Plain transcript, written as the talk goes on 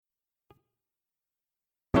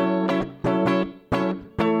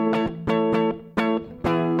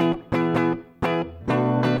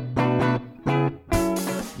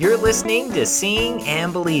You're listening to Seeing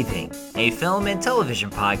and Believing, a film and television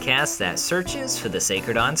podcast that searches for the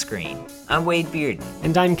sacred on screen. I'm Wade Bearden.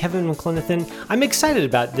 And I'm Kevin McLenithan. I'm excited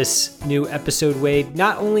about this new episode, Wade.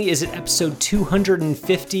 Not only is it episode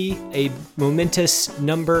 250, a momentous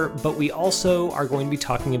number, but we also are going to be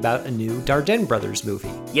talking about a new Dardenne Brothers movie.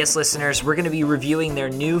 Yes, listeners, we're going to be reviewing their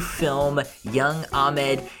new film, Young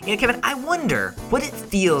Ahmed. You know, Kevin, I wonder what it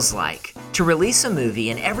feels like to release a movie,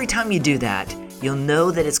 and every time you do that, you'll know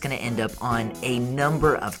that it's going to end up on a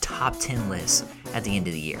number of top 10 lists at the end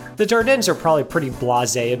of the year. The Dardennes are probably pretty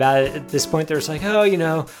blasé about it at this point. They're just like, oh, you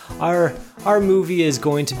know, our movie is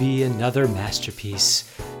going to be another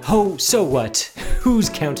masterpiece. Oh, so what? Who's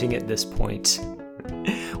counting at this point?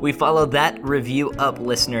 We follow that review up,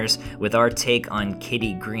 listeners, with our take on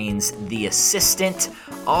Kitty Green's The Assistant.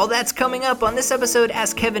 All that's coming up on this episode,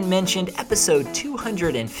 as Kevin mentioned, episode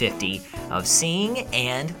 250 of Seeing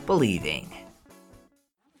and Believing.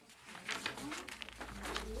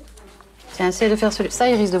 Tiens, essaye de faire celui... Ça,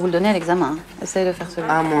 il risque de vous le donner à l'examen. Essaye de faire celui.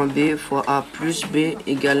 A moins B fois A plus B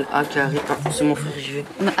égale A carré. Ah, c'est mon frère, j'y vais.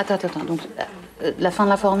 Non, attends. Donc, la fin de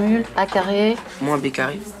la formule, A carré... Moins B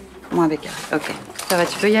carré. Moins B carré. Ok. Ça va,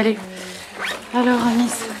 tu peux y aller. Alors,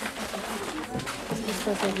 Miss. Qu'est-ce qui se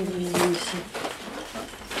passe avec les divisions ici?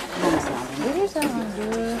 Non, mais c'est un bon début, ça. 1,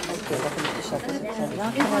 2... Ok, ça fait des chapeaux.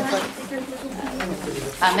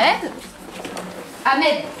 Ça vient.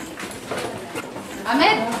 Ahmed?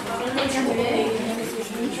 Ahmed!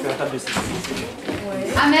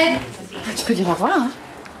 Tu peux dire au revoir, hein?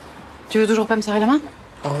 Tu veux toujours pas me serrer la main?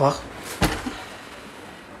 Au revoir.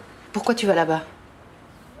 Pourquoi tu vas là-bas?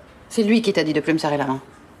 C'est lui qui t'a dit de plus me serrer la main.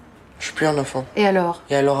 Je suis plus un enfant. Et alors?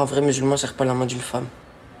 Et alors, un vrai musulman serre pas la main d'une femme.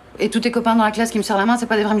 Et tous tes copains dans la classe qui me serrent la main, c'est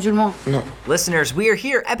pas des vrais musulmans? Non. Listeners, we are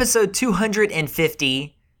here, episode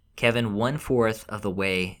 250. Kevin, 1/4 of the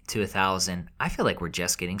way to 1,000. I feel like we're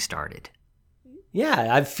just getting started.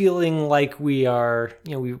 Yeah, I'm feeling like we are,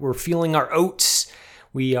 you know, we're feeling our oats.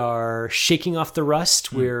 We are shaking off the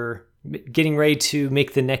rust. We're getting ready to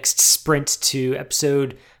make the next sprint to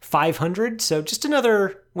episode 500. So just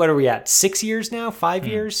another, what are we at? 6 years now? 5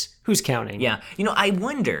 years? Who's counting? Yeah. You know, I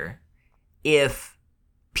wonder if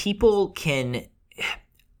people can,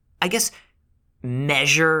 I guess,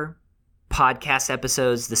 measure podcast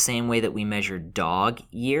episodes the same way that we measure dog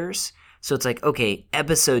years. So it's like, okay,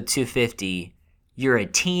 episode 250, you're a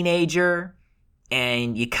teenager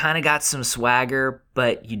and you kind of got some swagger,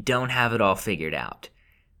 but you don't have it all figured out.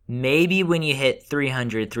 Maybe when you hit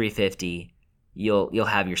 300, 350, you'll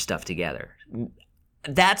have your stuff together.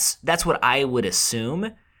 That's what I would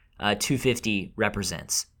assume 250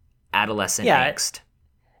 represents. Adolescent angst.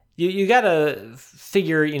 You gotta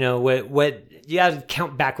figure, you know, what you gotta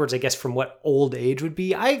count backwards, I guess, from what old age would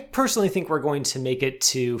be. I personally think we're going to make it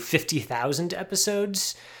to 50,000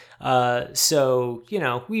 episodes. So, you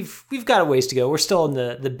know, we've got a ways to go. We're still in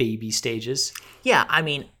the baby stages. Yeah, I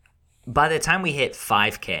mean, by the time we hit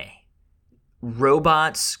 5K,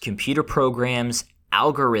 robots, computer programs,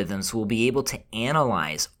 algorithms will be able to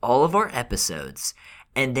analyze all of our episodes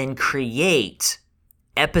and then create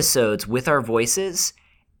episodes with our voices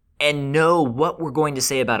and know what we're going to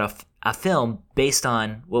say about a film based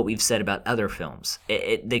on what we've said about other films.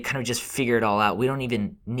 They kind of just figure it all out. We don't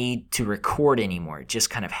even need to record anymore. It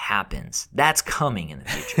just kind of happens. That's coming in the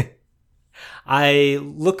future. I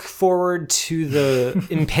look forward to the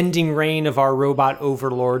impending reign of our robot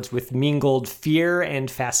overlords with mingled fear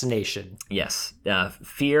and fascination. Yes,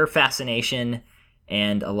 fear, fascination,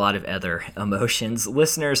 and a lot of other emotions.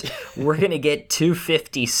 Listeners, we're going to get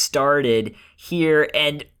 250 started here,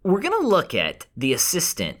 and we're going to look at The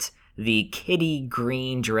Assistant, the Kitty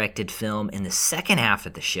Green directed film, in the second half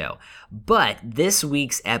of the show. But this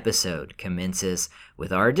week's episode commences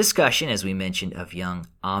with our discussion, as we mentioned, of Young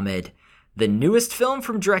Ahmed, the newest film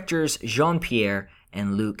from directors Jean-Pierre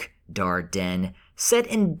and Luc Dardenne. Set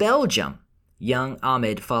in Belgium, Young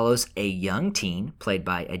Ahmed follows a young teen, played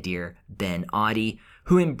by Adir Ben Adi,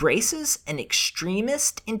 who embraces an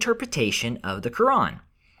extremist interpretation of the Quran.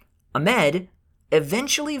 Ahmed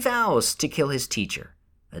eventually vows to kill his teacher,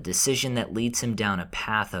 a decision that leads him down a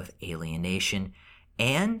path of alienation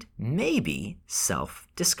and maybe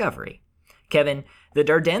self-discovery. Kevin, the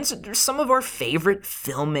Dardennes are some of our favorite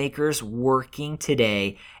filmmakers working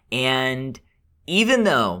today, and even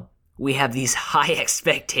though we have these high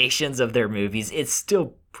expectations of their movies, it's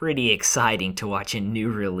still pretty exciting to watch a new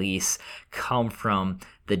release come from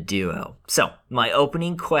the duo. So, my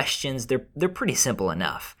opening questions, they're pretty simple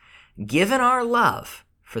enough. Given our love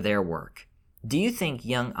for their work, do you think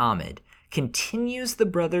Young Ahmed continues the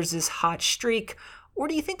brothers' hot streak, or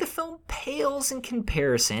do you think the film pales in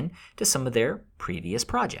comparison to some of their previous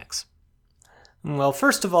projects? Well,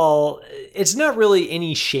 first of all, it's not really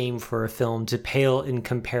any shame for a film to pale in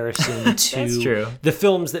comparison to the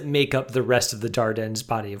films that make up the rest of the Dardennes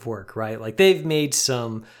body of work, right? Like, they've made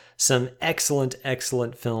some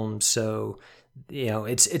excellent films, so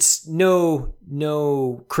it's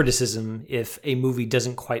no criticism if a movie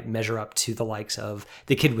doesn't quite measure up to the likes of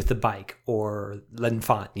The Kid with the Bike or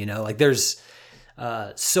L'Enfant. Like, there's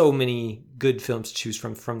so many good films to choose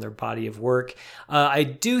from their body of work. I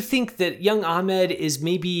do think that Young Ahmed is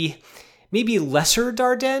maybe lesser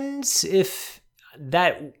Dardennes, if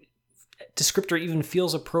that descriptor even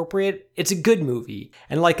feels appropriate. It's a good movie,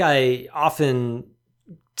 and like I often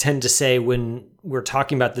tend to say when we're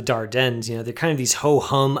talking about the Dardennes, they're kind of these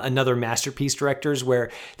ho-hum, another masterpiece directors where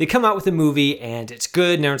they come out with a movie and it's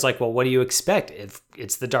good, and everyone's like, well, what do you expect? If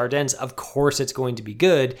it's the Dardennes, of course it's going to be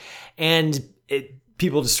good. And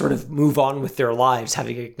people just sort of move on with their lives,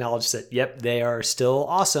 having acknowledged that, yep, they are still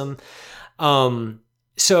awesome.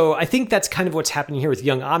 So I think that's kind of what's happening here with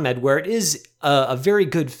Young Ahmed, where it is a very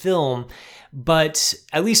good film, but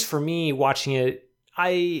at least for me watching it,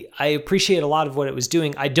 I appreciate a lot of what it was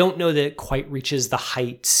doing. I don't know that it quite reaches the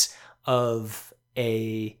heights of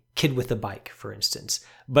a Kid with a Bike, for instance.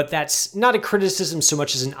 But that's not a criticism so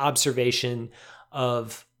much as an observation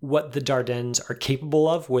of what the Dardennes are capable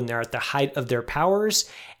of when they're at the height of their powers,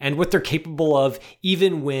 and what they're capable of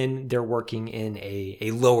even when they're working in a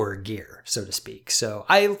lower gear, so to speak. So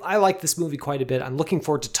I like this movie quite a bit. I'm looking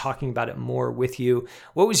forward to talking about it more with you.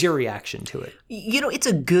 What was your reaction to it? It's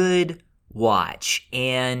a good watch,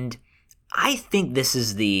 and I think this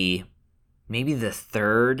is maybe the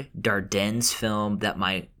third Dardennes film that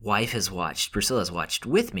my wife has watched, Priscilla has watched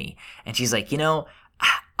with me, and she's like,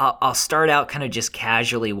 I'll start out kind of just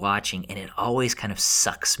casually watching, and it always kind of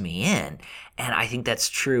sucks me in. And I think that's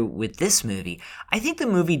true with this movie. I think the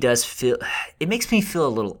movie it makes me feel a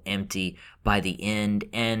little empty by the end,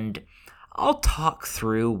 and I'll talk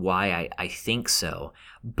through why I think so.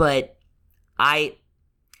 But I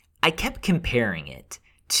kept comparing it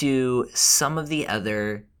to some of the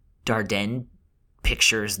other Dardenne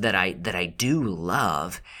pictures that I do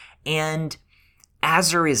love, and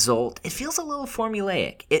as a result, it feels a little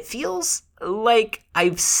formulaic. It feels like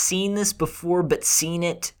I've seen this before, but seen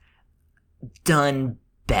it done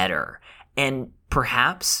better. And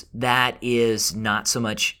perhaps that is not so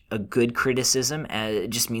much a good criticism, as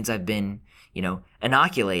it just means I've been,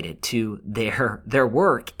 inoculated to their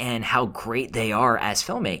work and how great they are as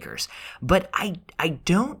filmmakers. But I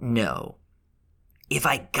don't know if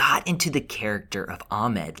I got into the character of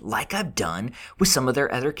Ahmed like I've done with some of their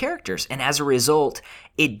other characters. And as a result,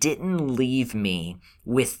 it didn't leave me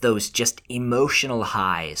with those just emotional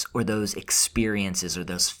highs or those experiences or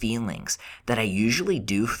those feelings that I usually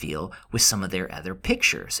do feel with some of their other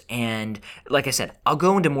pictures. And like I said, I'll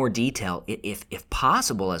go into more detail if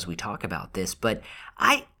possible as we talk about this, but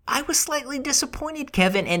I was slightly disappointed,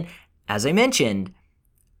 Kevin. And as I mentioned,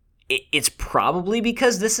 it's probably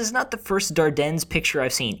because this is not the first Dardennes picture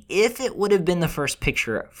I've seen. If it would have been the first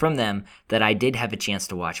picture from them that I did have a chance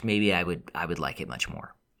to watch, maybe I would like it much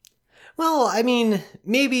more. Well, I mean,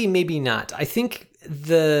 maybe not. I think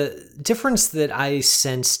the difference that I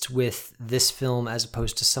sensed with this film as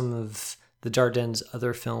opposed to some of the Dardennes'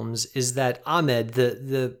 other films is that Ahmed,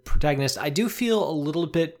 the protagonist, I do feel a little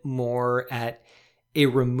bit more at a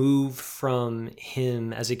remove from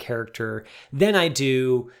him as a character than I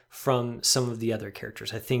do from some of the other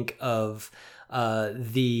characters. I think of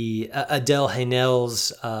the Adele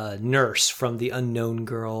Haenel's nurse from The Unknown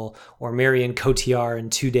Girl, or Marion Cotillard in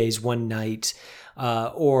 2 Days, One Night,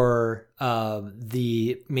 or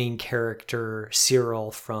the main character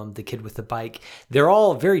Cyril from The Kid with the Bike. They're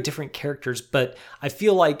all very different characters, but I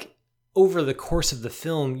feel like over the course of the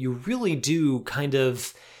film, you really do kind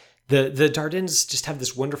of... The Dardennes just have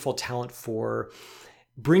this wonderful talent for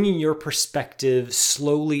bringing your perspective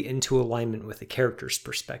slowly into alignment with the character's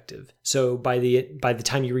perspective. So by the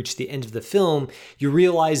time you reach the end of the film, you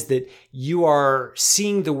realize that you are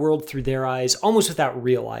seeing the world through their eyes almost without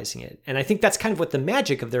realizing it. And I think that's kind of what the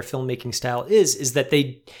magic of their filmmaking style is that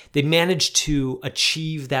they manage to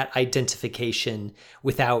achieve that identification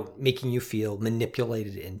without making you feel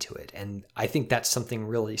manipulated into it. And I think that's something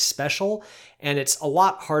really special, and it's a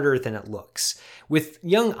lot harder than it looks. With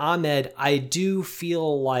Young Ahmed, I do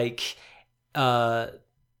feel like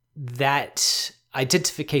that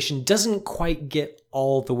identification doesn't quite get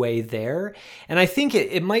all the way there. And I think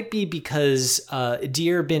it might be because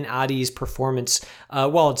Dear Ben Adi's performance,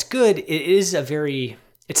 while it's good, it's a very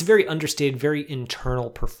understated, very internal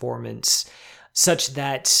performance, such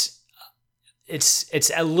that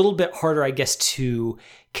it's a little bit harder, I guess, to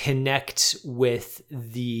connect with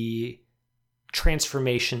the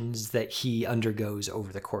transformations that he undergoes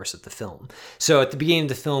over the course of the film. So at the beginning of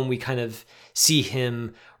the film, we kind of see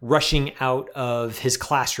him rushing out of his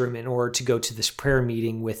classroom in order to go to this prayer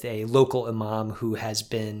meeting with a local imam who has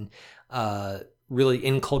been really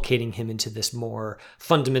inculcating him into this more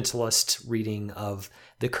fundamentalist reading of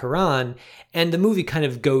the Quran. And the movie kind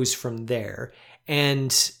of goes from there.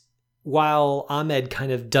 And while Ahmed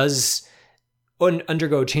kind of does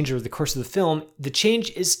undergo a change over the course of the film, the change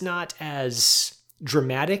is not as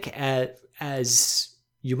dramatic as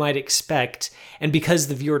you might expect. And because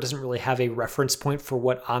the viewer doesn't really have a reference point for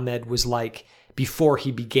what Ahmed was like before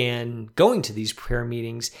he began going to these prayer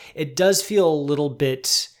meetings, it does feel a little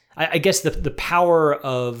bit, I guess the power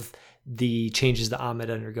of the changes that Ahmed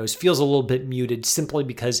undergoes feels a little bit muted, simply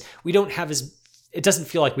because we don't have it doesn't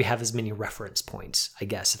feel like we have as many reference points, I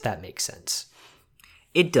guess, if that makes sense.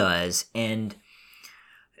 It does. And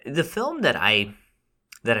the film that I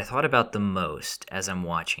thought about the most as I'm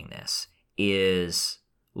watching this is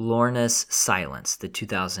Lorna's Silence, the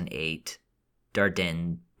 2008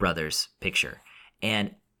 Dardenne brothers picture.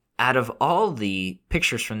 And out of all the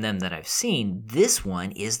pictures from them that I've seen, this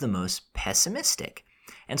one is the most pessimistic.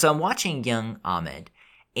 And so I'm watching young Ahmed,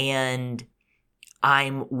 and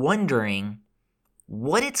I'm wondering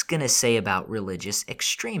what it's going to say about religious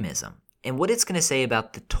extremism and what it's going to say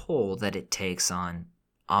about the toll that it takes on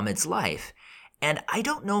Ahmed's life. And I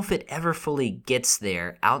don't know if it ever fully gets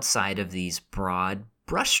there outside of these broad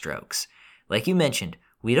brushstrokes. Like you mentioned,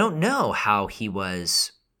 we don't know how he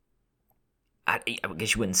was, I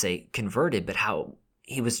guess you wouldn't say converted, but how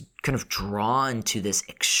he was kind of drawn to this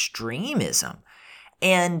extremism.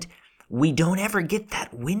 And we don't ever get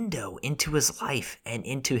that window into his life and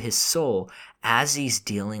into his soul as he's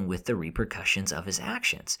dealing with the repercussions of his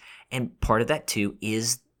actions. And part of that, too,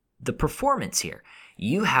 is the performance here.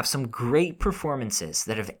 You have some great performances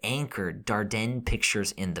that have anchored Dardenne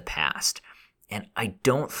pictures in the past. And I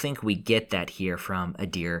don't think we get that here from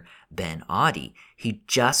Adir Ben Adi. He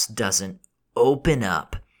just doesn't open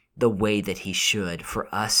up the way that he should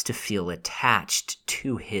for us to feel attached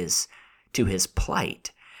to his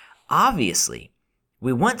plight. Obviously,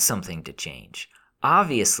 we want something to change.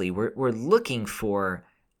 Obviously, we're looking for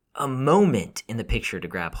a moment in the picture to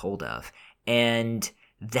grab hold of. And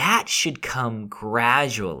that should come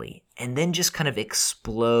gradually and then just kind of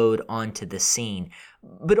explode onto the scene,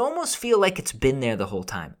 but almost feel like it's been there the whole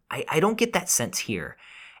time. I don't get that sense here.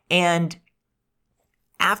 And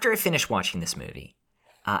after I finished watching this movie,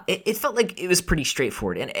 it felt like it was pretty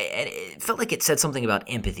straightforward, and it felt like it said something about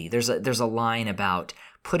empathy. There's a line about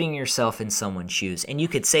putting yourself in someone's shoes, and you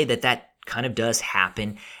could say that kind of does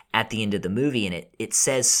happen at the end of the movie, and it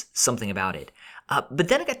says something about it. But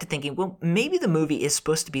then I got to thinking, well, maybe the movie is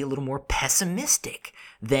supposed to be a little more pessimistic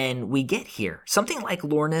than we get here. Something like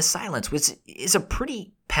Lorna's Silence, which is a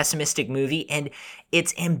pretty pessimistic movie, and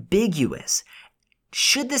it's ambiguous.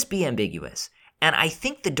 Should this be ambiguous? And I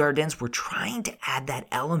think the Dardennes were trying to add that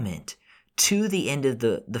element to the end of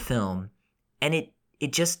the film, and it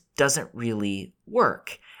just doesn't really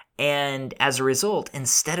work. And as a result,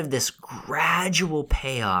 instead of this gradual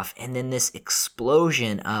payoff and then this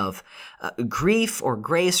explosion of grief or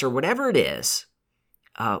grace or whatever it is,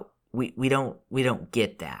 we don't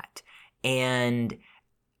get that. And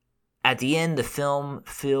at the end, the film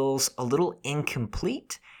feels a little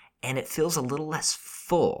incomplete, and it feels a little less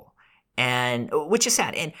full, and which is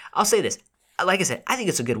sad. And I'll say this. Like I said, I think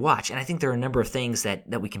it's a good watch, and I think there are a number of things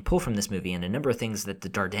that we can pull from this movie and a number of things that the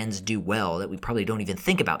Dardennes do well that we probably don't even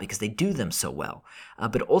think about because they do them so well.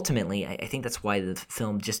 But ultimately, I think that's why the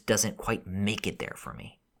film just doesn't quite make it there for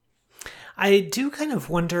me. I do kind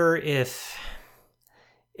of wonder if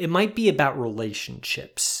it might be about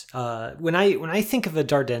relationships. When I think of a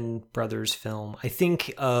Dardenne brothers film, I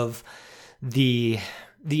think of the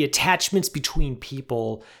attachments between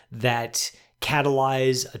people that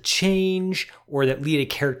catalyze a change or that lead a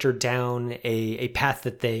character down a path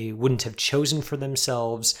that they wouldn't have chosen for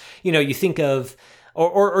themselves. You know, you think of,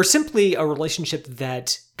 or simply a relationship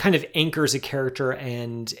that kind of anchors a character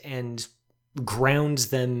and grounds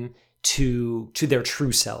them to their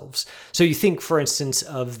true selves. So you think, for instance,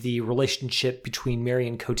 of the relationship between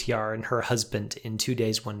Marion Cotillard and her husband in 2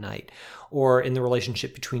 Days, One Night, or in the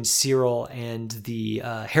relationship between Cyril and the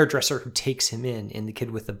hairdresser who takes him in The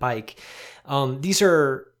Kid with the Bike. These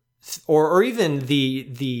are, or even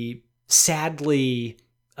the sadly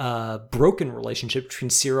broken relationship between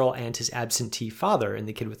Cyril and his absentee father in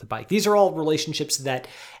The Kid with the Bike. These are all relationships that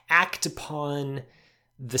act upon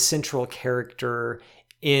the central character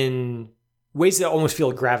in ways that almost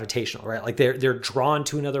feel gravitational, right? Like they're drawn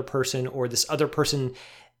to another person, or this other person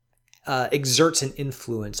exerts an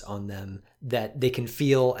influence on them that they can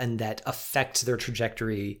feel and that affects their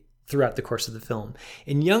trajectory throughout the course of the film.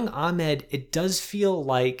 In Young Ahmed, it does feel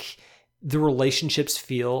like the relationships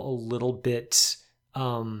feel a little bit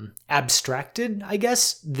abstracted, I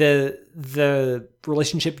guess. The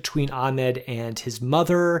relationship between Ahmed and his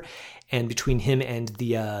mother, and between him and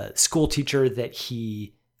the school teacher that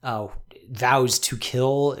he vows to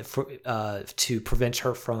kill to prevent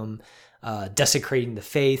her from desecrating the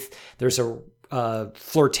faith. There's a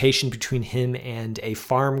flirtation between him and a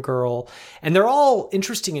farm girl, and they're all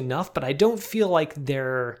interesting enough, but I don't feel like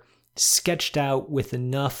they're sketched out with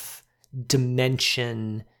enough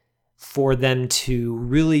dimension for them to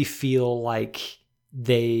really feel like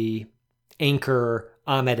they anchor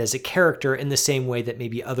Ahmed as a character in the same way that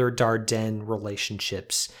maybe other Dardenne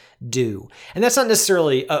relationships do. And that's not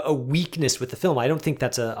necessarily a weakness with the film. I don't think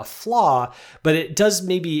that's a flaw, but it does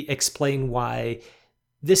maybe explain why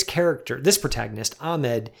this character, this protagonist,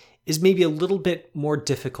 Ahmed, is maybe a little bit more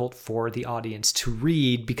difficult for the audience to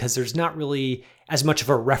read, because there's not really as much of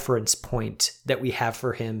a reference point that we have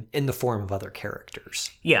for him in the form of other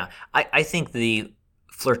characters. Yeah, I think the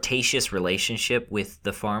flirtatious relationship with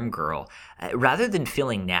the farm girl, rather than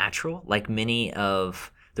feeling natural like many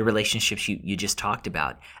of the relationships you just talked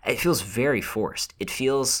about, it feels very forced. It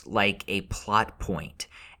feels like a plot point,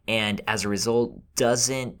 and as a result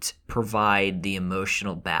doesn't provide the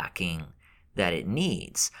emotional backing that it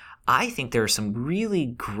needs. I think there are some really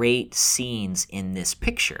great scenes in this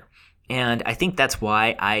picture, and I think that's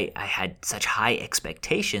why I had such high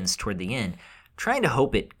expectations toward the end, trying to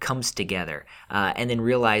hope it comes together, and then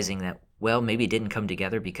realizing that, well, maybe it didn't come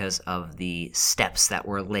together because of the steps that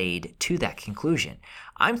were laid to that conclusion.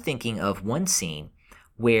 I'm thinking of one scene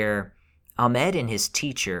where Ahmed and his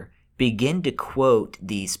teacher begin to quote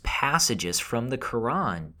these passages from the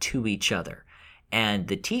Quran to each other, and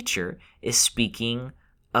the teacher is speaking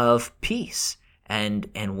of peace, and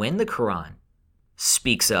when the Quran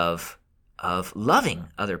speaks of loving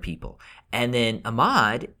other people, and then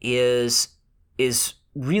Ahmad is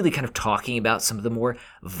really kind of talking about some of the more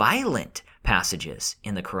violent passages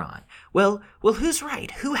in the Quran. Well, who's right?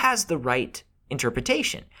 Who has the right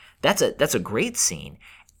interpretation? That's a great scene,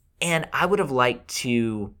 and I would have liked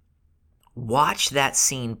to watch that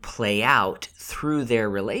scene play out through their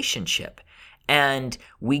relationship, and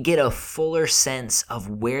we get a fuller sense of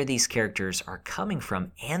where these characters are coming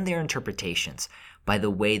from and their interpretations by the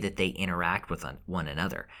way that they interact with one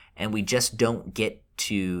another, and we just don't get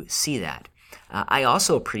to see that. I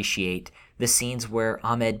also appreciate the scenes where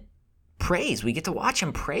Ahmed prays. We get to watch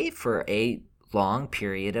him pray for a long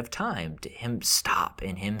period of time, to him stop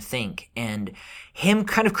and him think, and him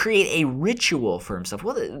kind of create a ritual for himself.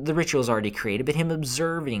 Well, the ritual's already created, but him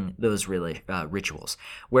observing those rituals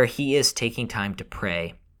where he is taking time to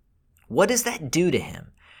pray. What does that do to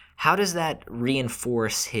him? How does that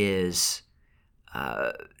reinforce his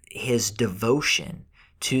devotion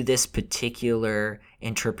to this particular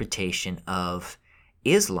interpretation of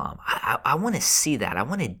Islam? I want to see that. I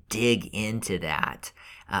want to dig into that.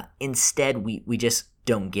 Instead, we just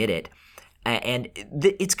don't get it. And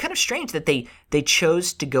it's kind of strange that they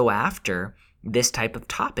chose to go after this type of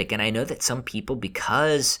topic. And I know that some people,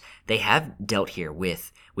 because they have dealt here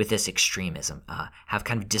with this extremism, have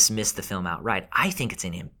kind of dismissed the film outright. I think it's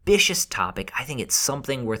an ambitious topic. I think it's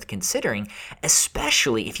something worth considering,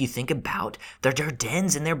 especially if you think about the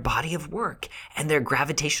Dardennes and their body of work and their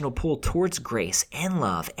gravitational pull towards grace and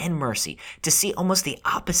love and mercy. To see almost the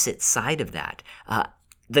opposite side of that.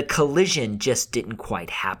 The collision just didn't quite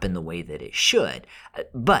happen the way that it should.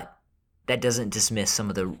 But that doesn't dismiss some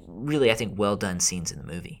of the really, I think, well-done scenes in the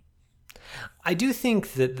movie. I do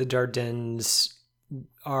think that the Dardennes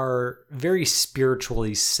are very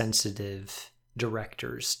spiritually sensitive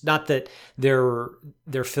directors. Not that their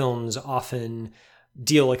films often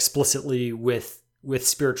deal explicitly with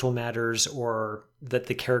spiritual matters, or that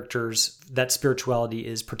the characters, that spirituality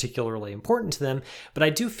is particularly important to them, but I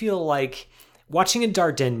do feel like watching a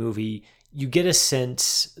Dardenne movie, you get a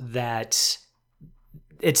sense that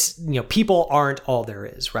it's, people aren't all there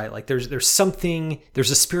is, right? Like there's a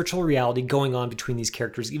spiritual reality going on between these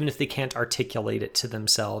characters, even if they can't articulate it to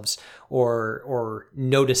themselves or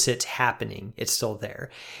notice it happening, it's still there.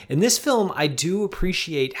 In this film, I do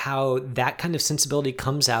appreciate how that kind of sensibility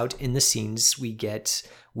comes out in the scenes we get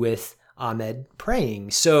with Ahmed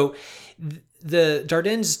praying. So the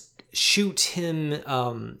Dardennes shoot him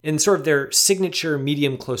in sort of their signature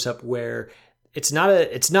medium close-up, where it's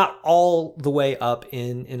not all the way up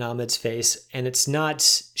in Ahmed's face, and it's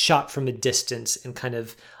not shot from a distance and kind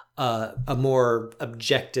of a more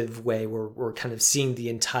objective way where we're kind of seeing the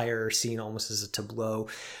entire scene almost as a tableau.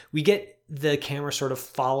 We get the camera sort of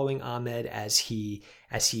following Ahmed as he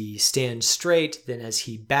stands straight, then as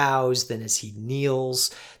he bows, then as he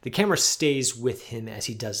kneels. The camera stays with him as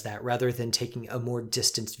he does that, rather than taking a more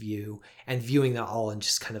distant view and viewing that all in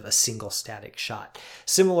just kind of a single static shot.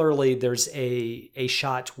 Similarly, there's a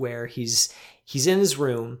shot where he's in his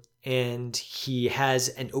room and he has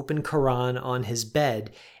an open Quran on his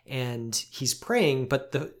bed and he's praying,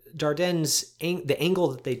 but the Dardennes, the angle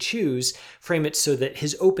that they choose, frame it so that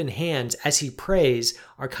his open hands as he prays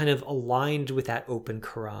are kind of aligned with that open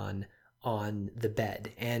Quran on the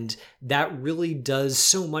bed. And that really does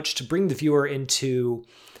so much to bring the viewer into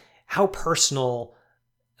how personal,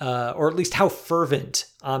 or at least how fervent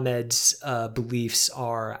Ahmed's beliefs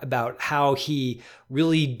are about how he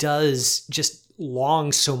really does just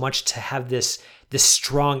long so much to have this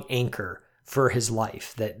strong anchor for his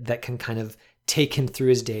life that can kind of take him through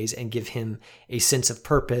his days and give him a sense of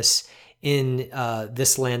purpose in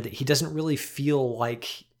this land that he doesn't really feel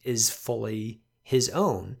like is fully his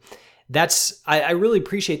own. I really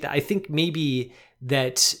appreciate that. I think maybe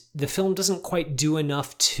that the film doesn't quite do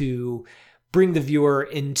enough to bring the viewer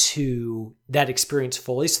into that experience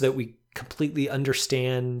fully so that we completely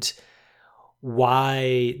understand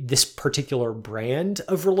why this particular brand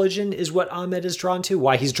of religion is what Ahmed is drawn to,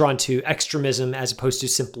 why he's drawn to extremism as opposed to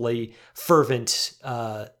simply fervent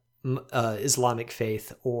Islamic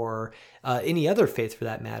faith or any other faith for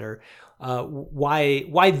that matter.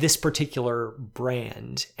 Why this particular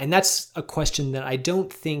brand? And that's a question that I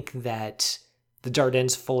don't think that the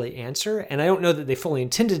Dardennes fully answer, and I don't know that they fully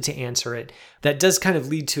intended to answer it. That does kind of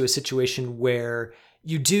lead to a situation where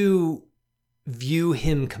you do view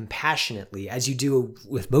him compassionately, as you do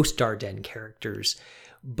with most Dardenne characters,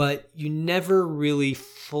 but you never really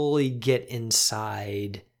fully get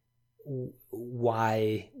inside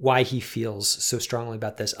why he feels so strongly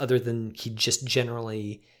about this, other than he just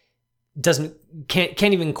generally can't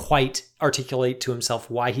even quite articulate to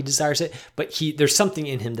himself why he desires it, but there's something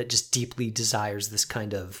in him that just deeply desires this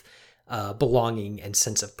kind of belonging and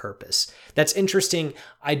sense of purpose. That's interesting.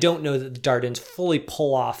 I don't know that the Dardennes fully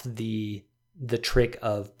pull off the trick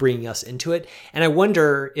of bringing us into it. And I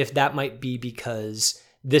wonder if that might be because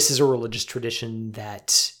this is a religious tradition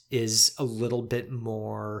that is a little bit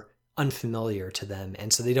more unfamiliar to them.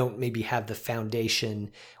 And so they don't maybe have the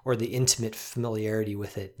foundation or the intimate familiarity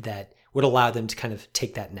with it that would allow them to kind of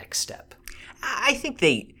take that next step. I think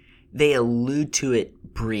they allude to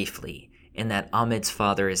it briefly in that Ahmed's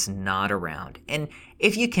father is not around. And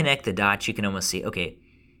if you connect the dots, you can almost see, okay,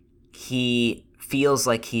 he feels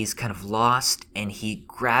like he's kind of lost and he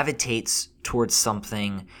gravitates towards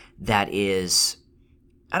something that is,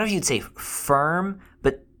 I don't know if you'd say firm,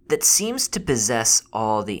 but that seems to possess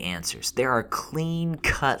all the answers. There are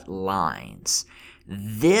clean-cut lines.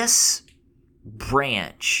 This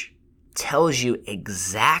branch tells you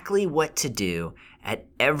exactly what to do at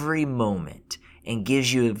every moment and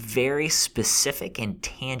gives you a very specific and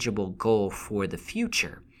tangible goal for the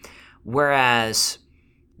future. Whereas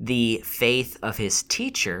the faith of his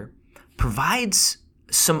teacher provides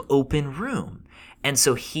some open room. And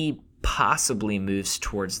so he possibly moves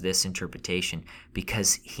towards this interpretation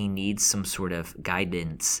because he needs some sort of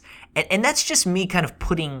guidance. And that's just me kind of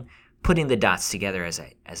putting the dots together, as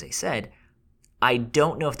I said. I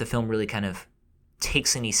don't know if the film really kind of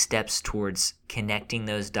takes any steps towards connecting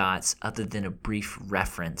those dots other than a brief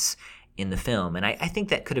reference in the film. And I think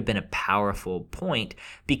that could have been a powerful point,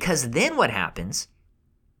 because then what happens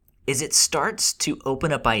is it starts to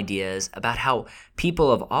open up ideas about how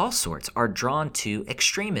people of all sorts are drawn to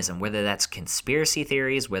extremism, whether that's conspiracy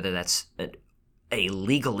theories, whether that's a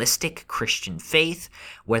legalistic Christian faith,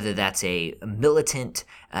 whether that's a militant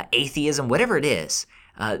atheism, whatever it is.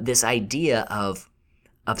 This idea of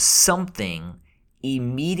something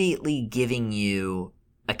immediately giving you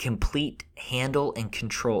a complete handle and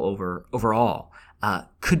control over all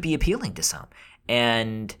could be appealing to some.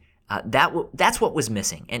 And that's what was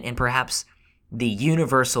missing. And perhaps the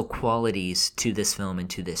universal qualities to this film and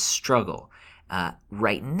to this struggle.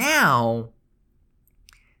 Right now,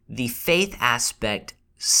 the faith aspect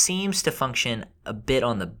seems to function a bit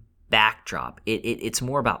on the backdrop. It's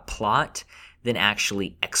more about plot than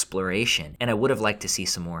actually exploration. And I would have liked to see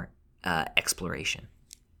some more exploration.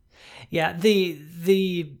 Yeah,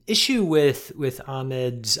 the issue with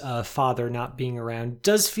Ahmed's father not being around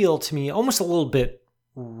does feel to me almost a little bit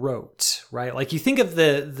rote, right? Like you think of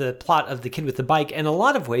the plot of The Kid with the Bike, and in a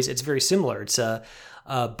lot of ways it's very similar. It's a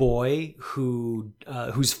boy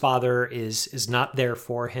whose father is not there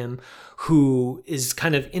for him, who is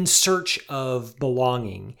kind of in search of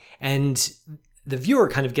belonging. And the viewer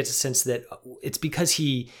kind of gets a sense that it's because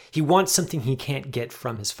he wants something he can't get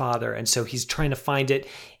from his father. And so he's trying to find it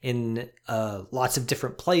in lots of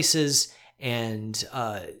different places. And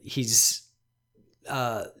he's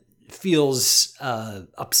feels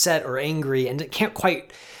upset or angry and can't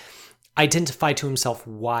quite identify to himself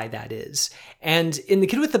why that is. And in The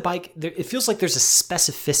Kid with the Bike, it feels like there's a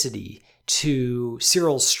specificity to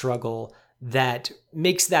Cyril's struggle that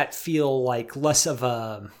makes that feel like less of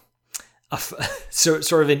a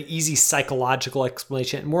sort of an easy psychological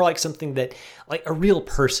explanation, more like something that like a real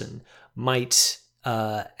person might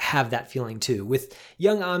have that feeling too. With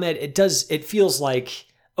young Ahmed, it feels like,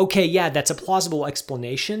 okay, yeah, that's a plausible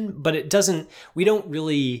explanation, but we don't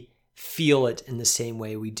really feel it in the same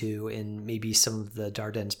way we do in maybe some of the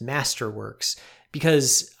Dardenne masterworks,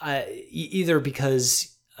 because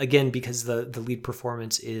because the lead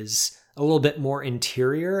performance is a little bit more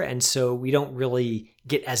interior, and so we don't really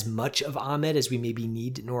get as much of Ahmed as we maybe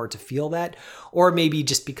need in order to feel that, or maybe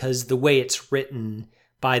just because the way it's written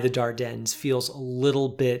by the Dardennes feels a little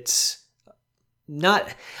bit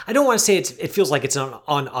I don't want to say it feels like it's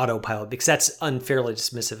on autopilot, because that's unfairly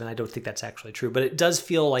dismissive, and I don't think that's actually true, but it does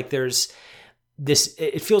feel like there's this,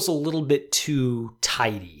 it feels a little bit too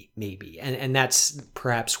tidy maybe, and that's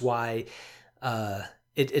perhaps why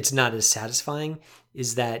it's not as satisfying,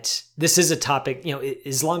 is that this is a topic,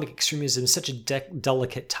 Islamic extremism is such a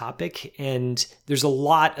delicate topic, and there's a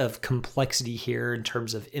lot of complexity here in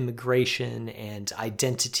terms of immigration and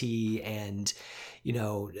identity and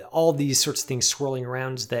all these sorts of things swirling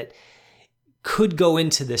around that could go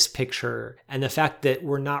into this picture. And the fact that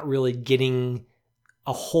we're not really getting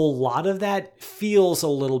a whole lot of that feels a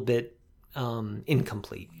little bit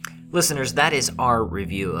incomplete. Listeners, that is our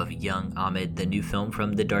review of Young Ahmed, the new film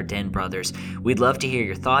from the Dardenne brothers. We'd love to hear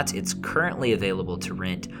your thoughts. It's currently available to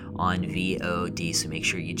rent on VOD, so make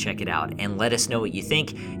sure you check it out and let us know what you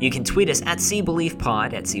think. You can tweet us at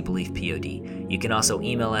SeeBeliefPod, at SeeBeliefPod. You can also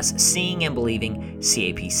email us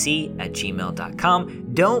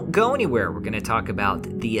seeingandbelieving@gmail.com. Don't go anywhere. We're going to talk about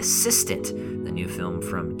The Assistant, the new film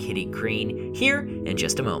from Kitty Green, here in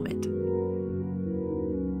just a moment.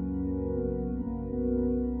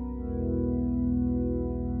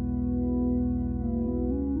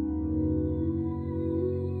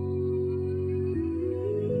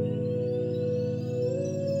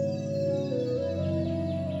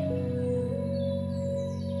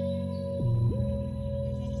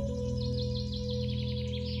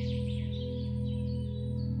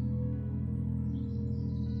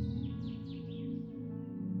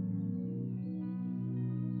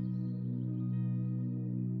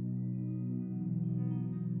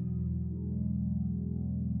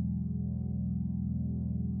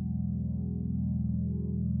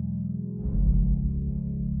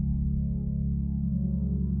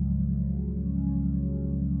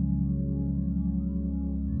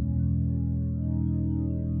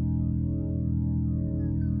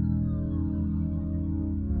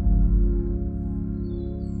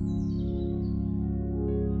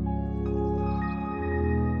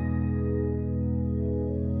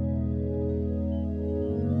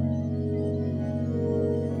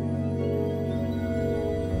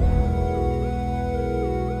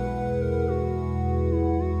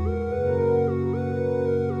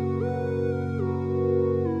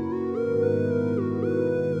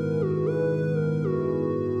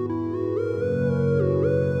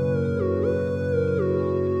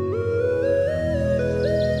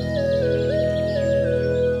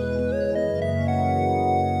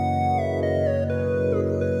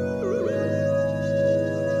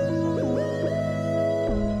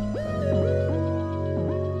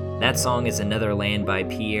 That song is Another Land by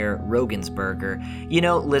Pierre Rogensberger.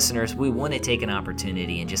 Listeners, we want to take an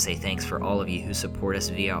opportunity and just say thanks for all of you who support us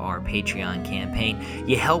via our Patreon campaign.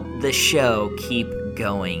 You help the show keep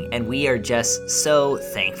going, and we are just so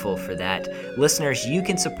thankful for that. Listeners, you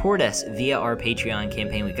can support us via our Patreon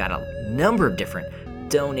campaign. We've got a number of different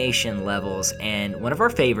donation levels, and one of our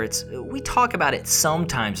favorites, we talk about it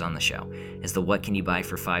sometimes on the show, is the What Can You Buy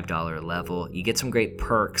for $5 level. You get some great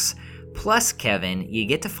perks. Plus, Kevin, you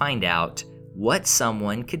get to find out what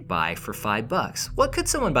someone could buy for $5. What could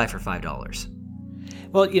someone buy for $5?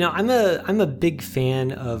 Well, I'm a big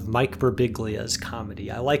fan of Mike Birbiglia's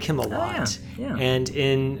comedy. I like him a lot. Yeah. And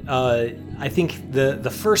in I think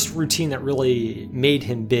the first routine that really made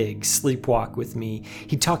him big, Sleepwalk with Me,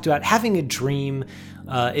 he talked about having a dream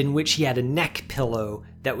in which he had a neck pillow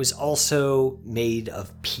that was also made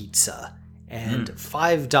of pizza. And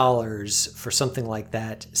 $5 for something like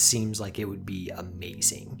that seems like it would be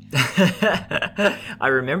amazing. I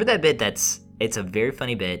remember that bit. It's a very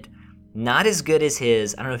funny bit. Not as good as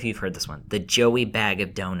his, I don't know if you've heard this one, the Joey Bag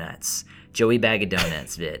of Donuts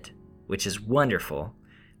bit, which is wonderful.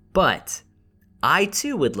 But I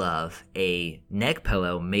too would love a neck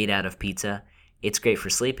pillow made out of pizza. It's great for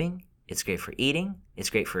sleeping. It's great for eating. It's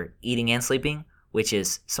great for eating and sleeping, which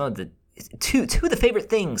is some of the two of the favorite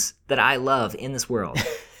things that I love in this world.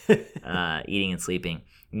 Eating and sleeping.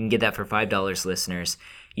 You can get that for $5, listeners.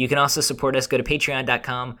 You can also support us. Go to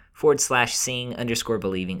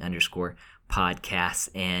patreon.com/seeing_believing_podcasts.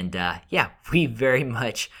 And we very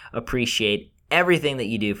much appreciate everything that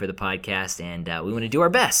you do for the podcast. And we want to do our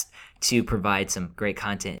best to provide some great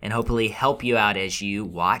content and hopefully help you out as you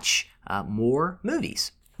watch more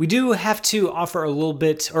movies. We do have to offer a little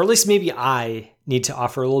bit, or at least maybe I need to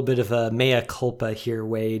offer a little bit of a mea culpa here,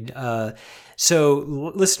 Wade. So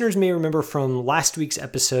listeners may remember from last week's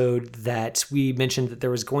episode that we mentioned that there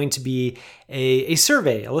was going to be a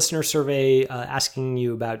survey, a listener survey, asking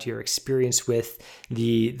you about your experience with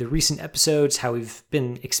the recent episodes, how we've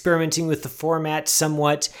been experimenting with the format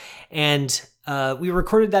somewhat. And we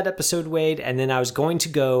recorded that episode, Wade, and then I was going to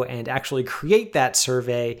go and actually create that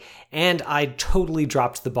survey, and I totally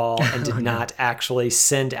dropped the ball and did not actually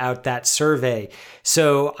send out that survey.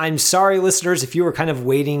 So I'm sorry, listeners, if you were kind of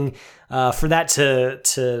waiting for that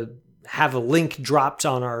to have a link dropped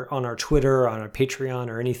on our Twitter, on our Patreon,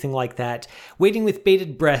 or anything like that, waiting with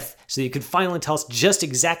bated breath so you could finally tell us just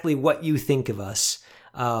exactly what you think of us.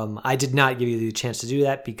 I did not give you the chance to do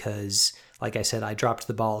that because, like I said, I dropped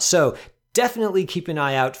the ball. So definitely keep an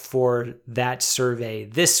eye out for that survey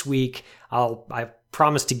this week. I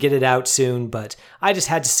promise to get it out soon, but I just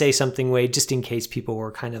had to say something, Wade, just in case people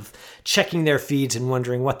were kind of checking their feeds and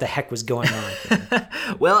wondering what the heck was going on.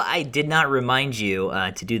 Well, I did not remind you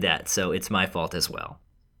to do that, so it's my fault as well.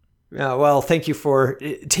 Well, thank you for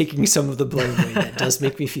taking some of the blame, Wade. That does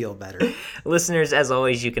make me feel better. Listeners, as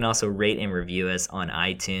always, you can also rate and review us on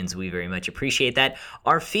iTunes. We very much appreciate that.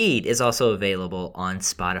 Our feed is also available on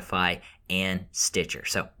Spotify and Stitcher.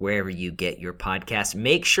 So wherever you get your podcast,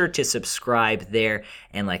 make sure to subscribe there.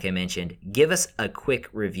 And like I mentioned, give us a quick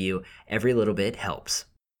review. Every little bit helps.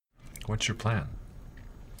 What's your plan?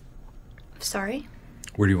 Sorry?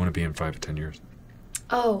 Where do you want to be in 5 to 10 years?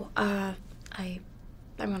 Oh, I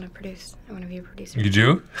want to produce. I want to be a producer. You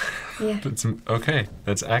do? Yeah. Okay,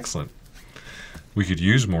 that's excellent. We could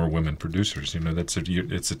use more women producers.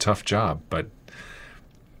 It's a tough job, but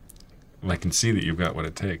I can see that you've got what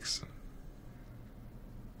it takes.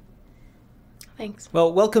 Thanks.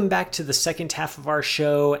 Well, welcome back to the second half of our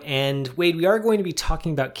show. And Wade, we are going to be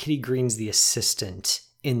talking about Kitty Green's The Assistant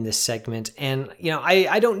in this segment. And,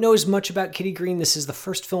 I don't know as much about Kitty Green. This is the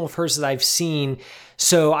first film of hers that I've seen.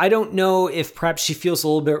 So I don't know if perhaps she feels a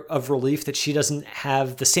little bit of relief that she doesn't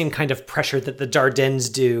have the same kind of pressure that the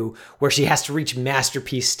Dardennes do, where she has to reach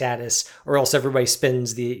masterpiece status, or else everybody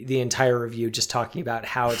spends the entire review just talking about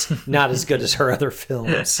how it's not as good as her other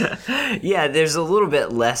films. Yeah, there's a little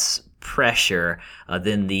bit less pressure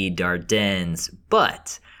than the Dardennes,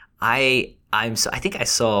 but I think I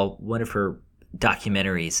saw one of her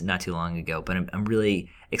documentaries not too long ago, but I'm really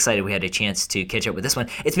excited we had a chance to catch up with this one.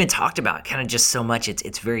 It's been talked about kind of just so much.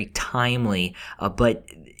 It's very timely, but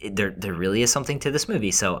there really is something to this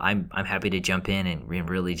movie. So I'm happy to jump in and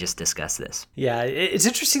really just discuss this. Yeah, it's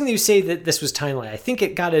interesting that you say that this was timely. I think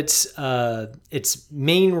it got its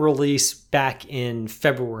main release back in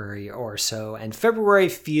February or so, and February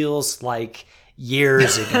feels like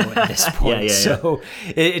years ago at this point. Yeah. So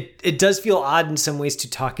it does feel odd in some ways to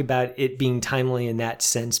talk about it being timely in that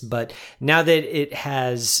sense, but now that it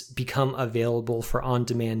has become available for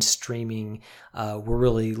on-demand streaming, we're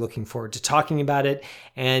really looking forward to talking about it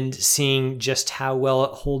and seeing just how well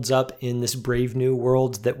it holds up in this brave new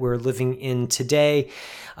world that we're living in today.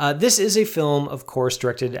 This is a film, of course,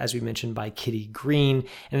 directed, as we mentioned, by Kitty Green,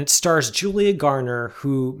 and it stars Julia Garner,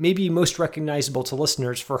 who may be most recognizable to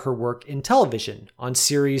listeners for her work in television on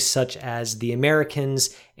series such as The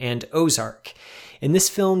Americans and Ozark. In this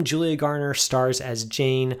film, Julia Garner stars as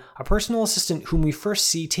Jane, a personal assistant whom we first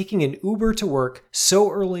see taking an Uber to work so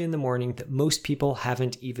early in the morning that most people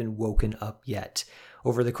haven't even woken up yet.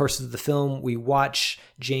 Over the course of the film, we watch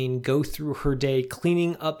Jane go through her day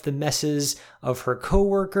cleaning up the messes of her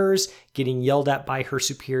coworkers, getting yelled at by her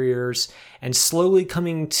superiors, and slowly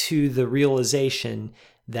coming to the realization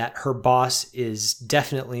that her boss is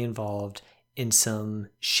definitely involved in some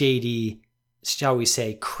shady, shall we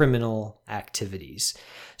say, criminal activities.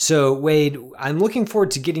 So, Wade, I'm looking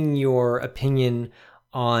forward to getting your opinion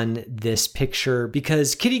on this picture,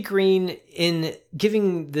 because Kitty Green, in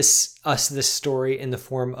giving us this story in the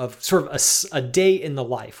form of sort of a day in the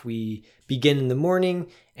life, we begin in the morning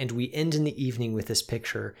and we end in the evening with this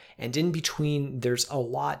picture, and in between there's a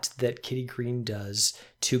lot that Kitty Green does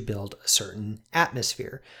to build a certain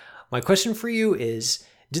atmosphere. My question for you is,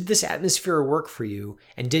 did this atmosphere work for you,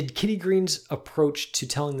 and did Kitty Green's approach to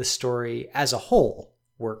telling the story as a whole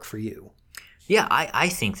work for you? Yeah, I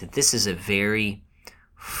think that this is a very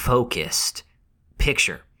focused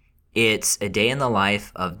picture. It's a day in the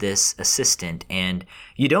life of this assistant, and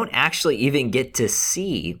you don't actually even get to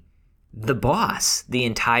see the boss the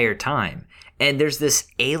entire time. And there's this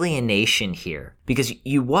alienation here, because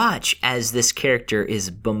you watch as this character is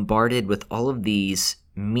bombarded with all of these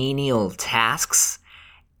menial tasks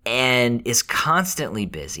and is constantly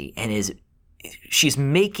busy, and she's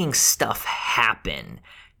making stuff happen.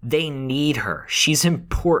 They need her. She's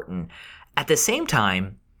important. At the same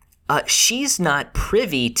time, she's not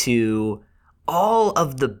privy to all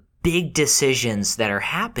of the big decisions that are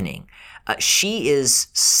happening. She is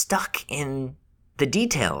stuck in the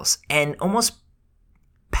details and almost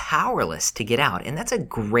powerless to get out. And that's a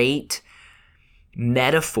great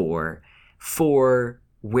metaphor for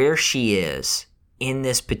where she is in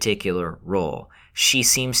this particular role. She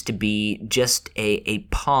seems to be just a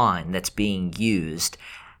pawn that's being used,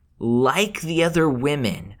 like the other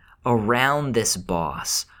women around this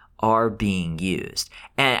boss are being used.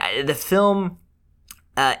 And the film,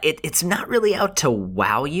 it's not really out to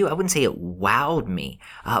wow you. I wouldn't say it wowed me,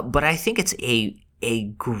 but I think it's a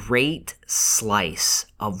great slice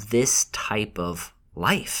of this type of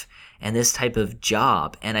life and this type of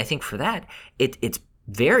job. And I think for that, it's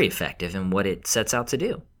very effective in what it sets out to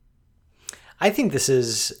do. I think this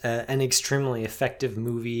is an extremely effective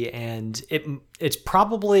movie, and it's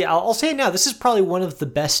probably, I'll say it now, this is probably one of the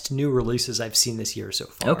best new releases I've seen this year so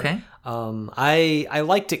far. Okay. I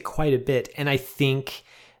liked it quite a bit, and I think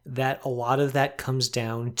that a lot of that comes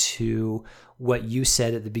down to what you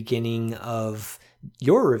said at the beginning of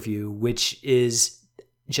your review, which is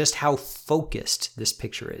just how focused this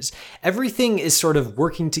picture is. Everything is sort of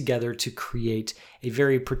working together to create a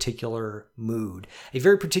very particular mood, a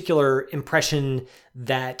very particular impression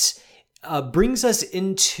that brings us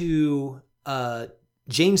into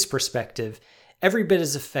Jane's perspective every bit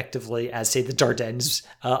as effectively as, say, the Dardennes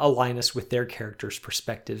align us with their characters'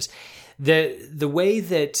 perspectives. The way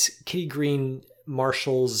that Kitty Green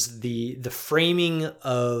marshals the framing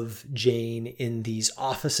of Jane in these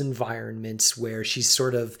office environments where she's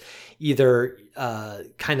sort of either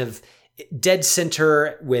kind of dead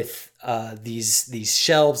center with these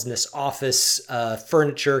shelves and this office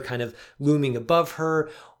furniture kind of looming above her,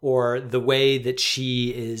 or the way that she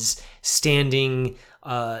is standing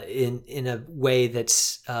in a way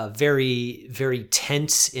that's very, very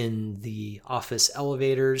tense in the office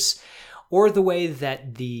elevators, or the way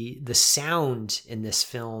that the sound in this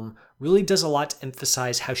film really does a lot to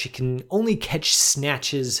emphasize how she can only catch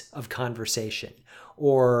snatches of conversation,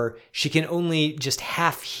 or she can only just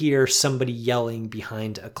half hear somebody yelling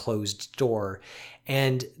behind a closed door.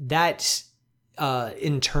 And that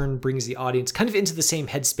in turn brings the audience kind of into the same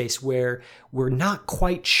headspace where we're not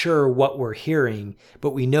quite sure what we're hearing,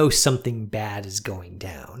 but we know something bad is going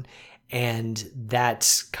down. And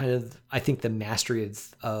that's kind of, I think, the mastery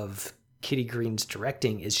of Kitty Green's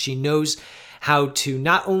directing, is she knows how to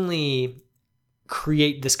not only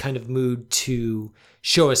create this kind of mood to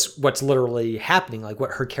show us what's literally happening, like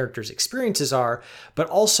what her character's experiences are, but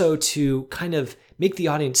also to kind of make the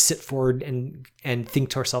audience sit forward and think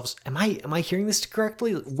to ourselves, am I hearing this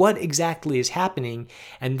correctly? What exactly is happening?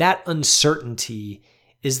 And that uncertainty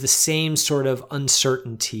is the same sort of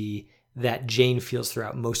uncertainty that Jane feels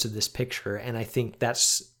throughout most of this picture. And I think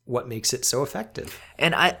that's what makes it so effective.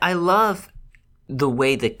 And I love the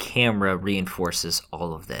way the camera reinforces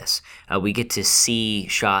all of this. We get to see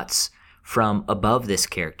shots from above this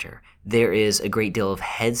character. There is a great deal of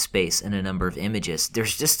headspace in a number of images.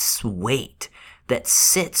 There's just this weight that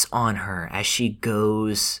sits on her as she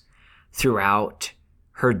goes throughout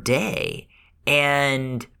her day.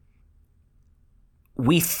 And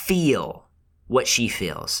we feel what she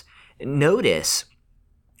feels. Notice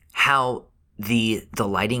how the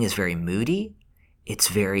lighting is very moody. It's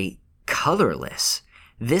very colorless.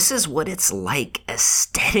 This is what it's like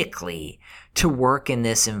aesthetically to work in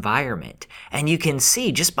this environment. And you can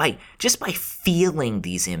see just by feeling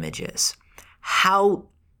these images how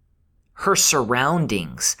her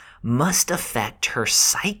surroundings must affect her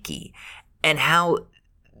psyche, and how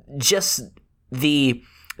just the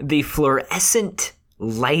fluorescent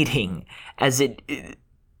lighting as it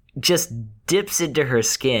just dips into her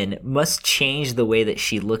skin must change the way that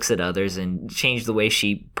she looks at others and change the way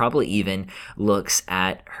she probably even looks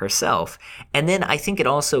at herself. And then I think it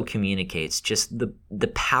also communicates just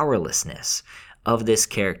the powerlessness of this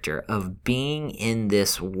character, of being in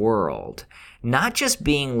this world, not just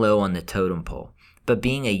being low on the totem pole, but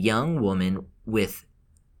being a young woman with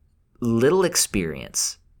little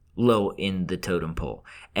experience low in the totem pole.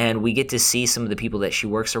 And we get to see some of the people that she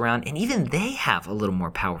works around, and even they have a little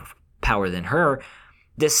more power than her,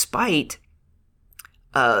 despite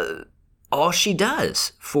all she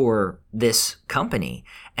does for this company.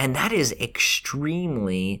 And that is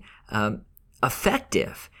extremely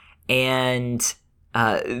effective. And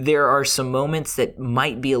there are some moments that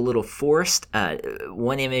might be a little forced.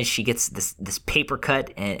 One image, she gets this paper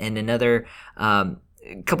cut, and another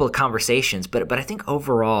couple of conversations. But I think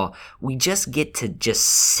overall, we just get to just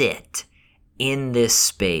sit in this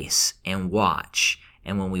space and watch.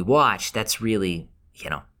 And when we watch, that's really,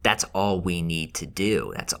 that's all we need to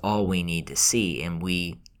do. That's all we need to see. And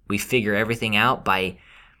we figure everything out by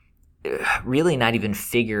really not even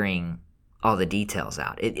figuring all the details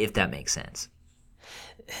out, if that makes sense.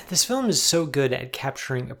 This film is so good at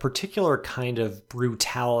capturing a particular kind of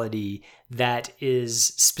brutality that is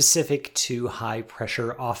specific to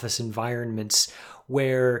high-pressure office environments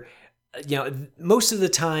where, most of the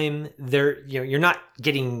time you're not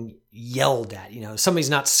getting yelled at. Somebody's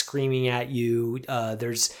not screaming at you.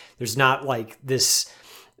 There's not like this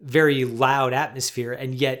very loud atmosphere,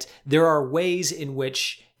 and yet there are ways in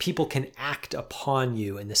which people can act upon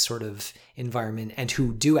you in this sort of environment, and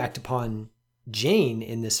who do act upon Jane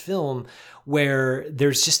in this film, where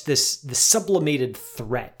there's just this sublimated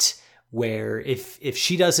threat where if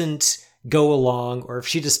she doesn't go along, or if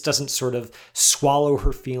she just doesn't sort of swallow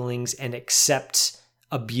her feelings and accept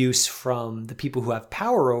abuse from the people who have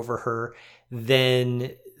power over her,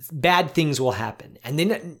 then bad things will happen.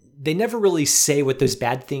 And they never really say what those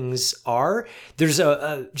bad things are. There's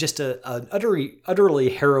an utterly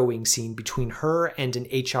harrowing scene between her and an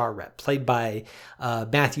HR rep played by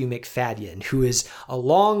Matthew Macfadyen, who is a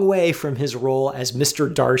long way from his role as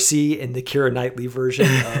Mr. Darcy in the Keira Knightley version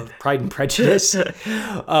of Pride and Prejudice.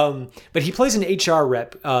 But he plays an HR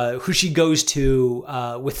rep who she goes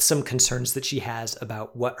to with some concerns that she has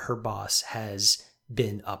about what her boss has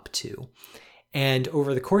been up to. And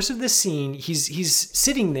over the course of this scene, he's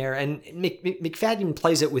sitting there, and Macfadyen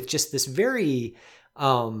plays it with just this very,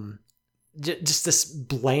 just this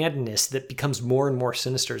blandness that becomes more and more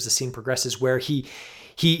sinister as the scene progresses, where he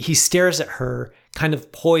stares at her, kind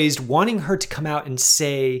of poised, wanting her to come out and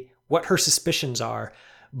say what her suspicions are,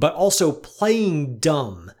 but also playing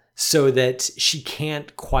dumb so that she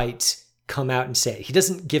can't quite come out and say it. He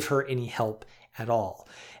doesn't give her any help at all.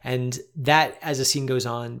 And that, as the scene goes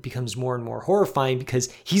on, becomes more and more horrifying,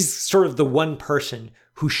 because he's sort of the one person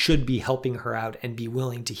who should be helping her out and be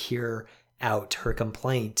willing to hear out her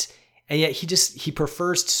complaint. And yet he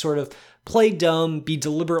prefers to sort of play dumb, be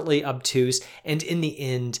deliberately obtuse, and in the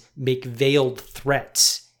end make veiled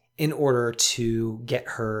threats in order to get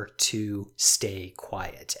her to stay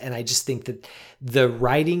quiet. And I just think that the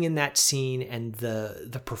writing in that scene and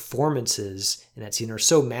the performances in that scene are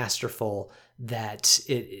so masterful that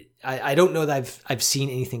I don't know that I've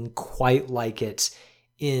seen anything quite like it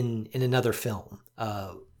in another film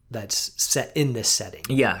that's set in this setting.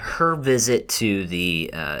 Yeah, her visit to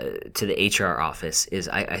the HR office is,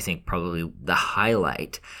 I think, probably the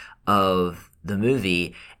highlight of the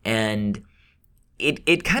movie, and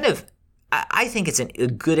it kind of, I think it's a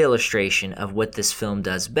good illustration of what this film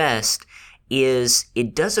does best. Is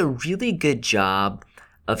it does a really good job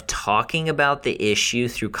of talking about the issue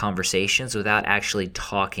through conversations without actually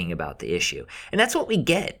talking about the issue. And that's what we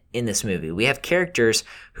get in this movie. We have characters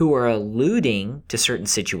who are alluding to certain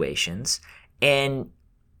situations and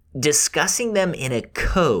discussing them in a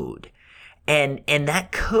code. And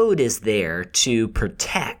that code is there to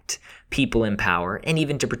protect people in power and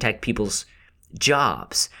even to protect people's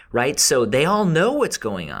jobs, right? So they all know what's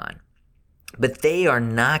going on, but they are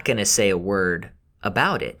not going to say a word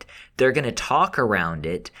about it. They're going to talk around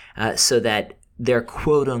it so that they're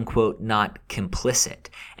quote unquote not complicit.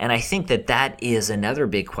 And I think that is another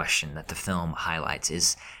big question that the film highlights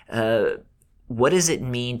is what does it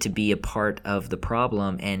mean to be a part of the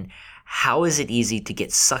problem, and how is it easy to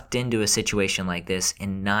get sucked into a situation like this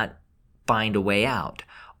and not find a way out,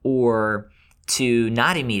 or to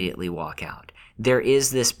not immediately walk out? There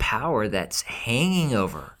is this power that's hanging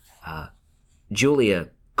over Julia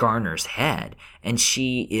Garner's head, and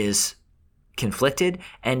she is conflicted,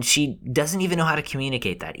 and she doesn't even know how to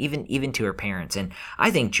communicate that, even to her parents. And I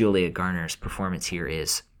think Julia Garner's performance here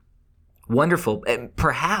is wonderful, and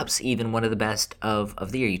perhaps even one of the best of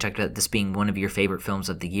the year. You talked about this being one of your favorite films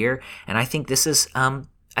of the year, and I think this is one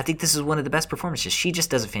of the best performances. She just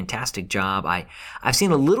does a fantastic job. I've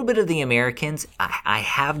seen a little bit of The Americans. I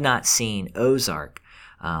have not seen Ozark,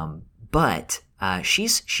 but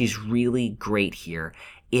she's really great here.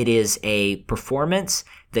 It is a performance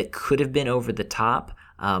that could have been over the top,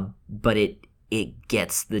 but it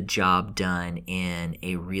gets the job done in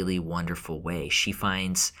a really wonderful way. She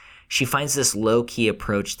finds this low-key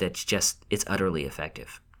approach it's utterly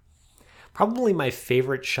effective. Probably my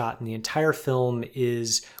favorite shot in the entire film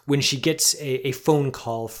is when she gets a phone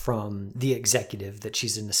call from the executive that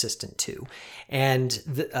she's an assistant to. And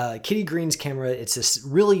Kitty Green's camera, it's this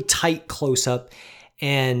really tight close-up,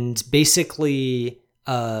 and basically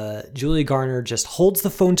Julia Garner just holds the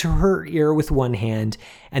phone to her ear with one hand,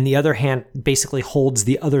 and the other hand basically holds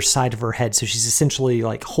the other side of her head. So she's essentially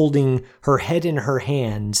like holding her head in her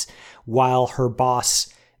hands while her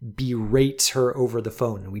boss berates her over the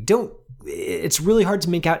phone. And it's really hard to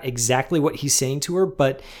make out exactly what he's saying to her,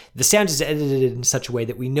 but the sound is edited in such a way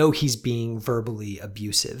that we know he's being verbally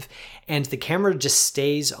abusive. And the camera just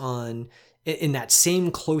stays on in that same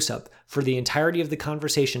close-up for the entirety of the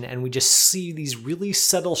conversation, and we just see these really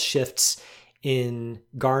subtle shifts in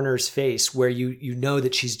Garner's face where you know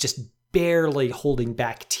that she's just barely holding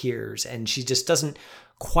back tears, and she just doesn't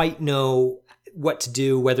quite know what to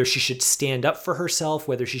do, whether she should stand up for herself,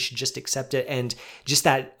 whether she should just accept it, and just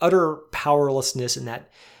that utter powerlessness and that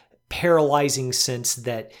paralyzing sense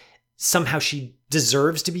that somehow she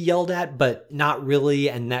deserves to be yelled at, but not really,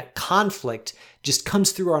 and that conflict just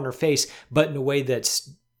comes through on her face, but in a way that's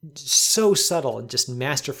so subtle and just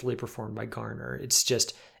masterfully performed by Garner. It's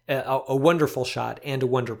just a wonderful shot and a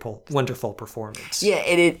wonderful performance. Yeah,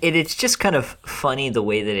 it's just kind of funny the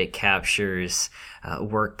way that it captures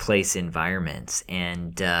workplace environments,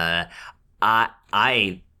 and I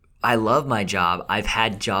love my job. I've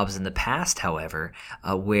had jobs in the past, however,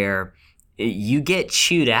 where you get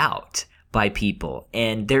chewed out by people,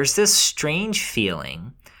 and there's this strange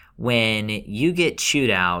feeling when you get chewed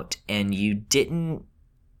out and you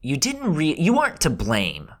aren't to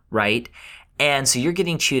blame, right? And so you're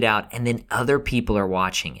getting chewed out, and then other people are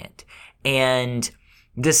watching it. And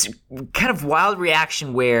this kind of wild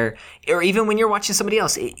reaction where, or even when you're watching somebody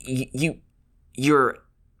else, you're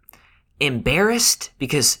embarrassed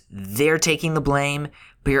because they're taking the blame,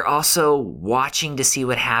 but you're also watching to see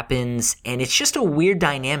what happens. And it's just a weird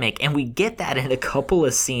dynamic. And we get that in a couple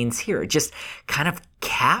of scenes here. It just kind of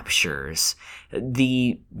captures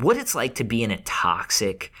what it's like to be in a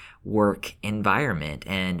toxic work environment.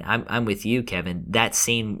 And I'm with you, Kevin. That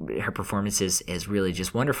scene, her performance is really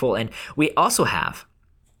just wonderful. And we also have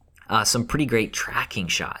some pretty great tracking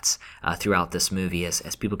shots throughout this movie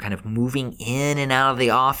as people kind of moving in and out of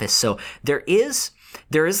the office. So there is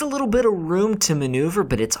a little bit of room to maneuver,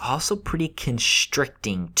 but it's also pretty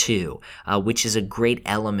constricting too, which is a great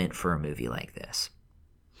element for a movie like this.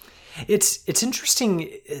 It's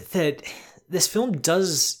interesting that this film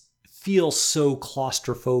does feel so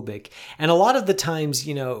claustrophobic. And a lot of the times,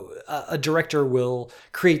 a director will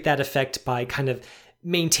create that effect by kind of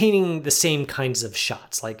maintaining the same kinds of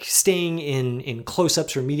shots, like staying in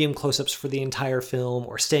close-ups or medium close-ups for the entire film,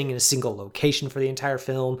 or staying in a single location for the entire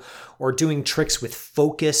film, or doing tricks with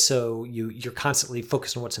focus, so you're constantly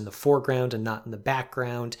focused on what's in the foreground and not in the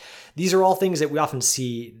background. These are all things that we often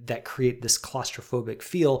see that create this claustrophobic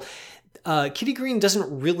feel. Kitty Green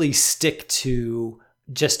doesn't really stick to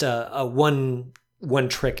just a one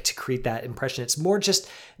trick to create that impression. It's more just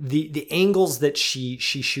the angles that she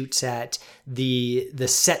shoots at, the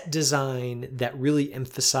set design that really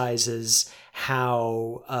emphasizes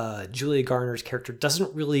how Julia Garner's character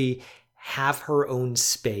doesn't really have her own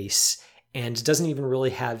space and doesn't even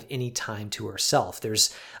really have any time to herself.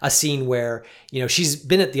 There's a scene where, she's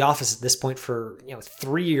been at the office at this point for,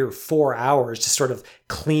 3 or 4 hours, just sort of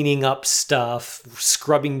cleaning up stuff,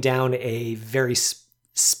 scrubbing down a very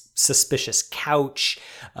suspicious couch,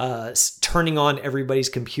 turning on everybody's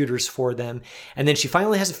computers for them. And then she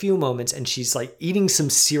finally has a few moments and she's like eating some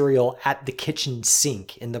cereal at the kitchen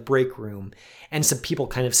sink in the break room. And some people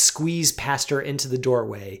kind of squeeze past her into the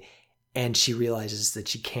doorway, and she realizes that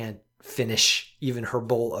she can't finish even her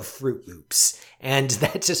bowl of Fruit Loops. And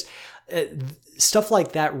that just, stuff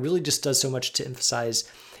like that really just does so much to emphasize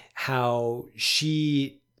how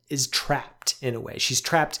she is trapped in a way. She's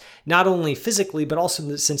trapped not only physically, but also in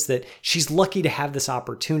the sense that she's lucky to have this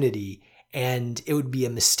opportunity, and it would be a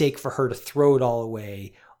mistake for her to throw it all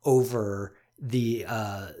away over the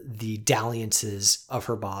dalliances of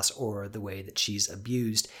her boss or the way that she's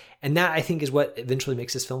abused. And that, I think, is what eventually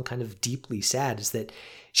makes this film kind of deeply sad, is that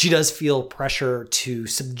she does feel pressure to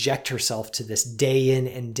subject herself to this day in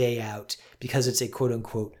and day out because it's a quote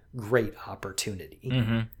unquote great opportunity.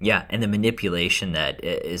 Mm-hmm. Yeah, and the manipulation that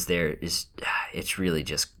is there it's really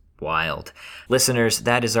just wild. Listeners,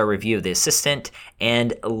 that is our review of The Assistant,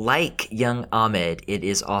 and like Young Ahmed, it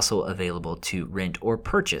is also available to rent or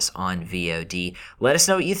purchase on VOD. Let us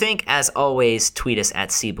know what you think. As always, tweet us at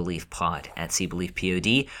SeeBeliefPod, at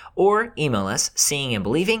SeeBeliefPod, or email us,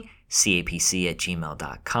 seeingandbelieving,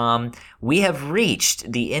 capc@gmail.com. We have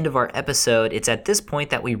reached the end of our episode. It's at this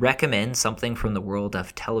point that we recommend something from the world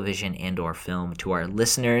of television and or film to our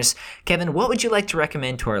listeners. Kevin, what would you like to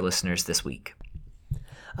recommend to our listeners this week?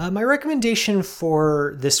 My recommendation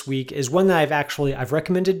for this week is one that I've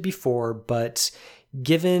recommended before, but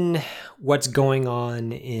given what's going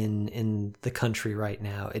on in the country right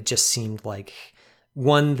now, it just seemed like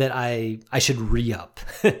one that I should re-up.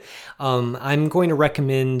 I'm going to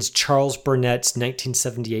recommend Charles Burnett's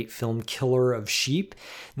 1978 film Killer of Sheep.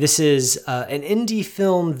 This is an indie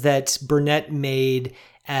film that Burnett made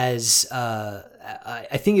as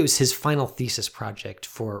I think it was his final thesis project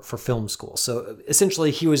for film school. So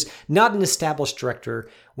essentially, he was not an established director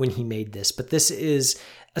when he made this, but this is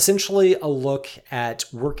essentially a look at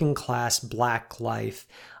working class Black life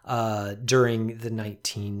during the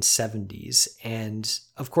 1970s. And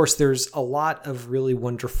of course, there's a lot of really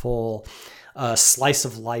wonderful slice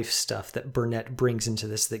of life stuff that Burnett brings into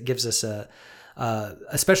this that gives us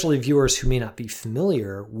especially viewers who may not be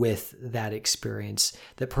familiar with that experience,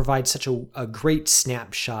 that provides such a great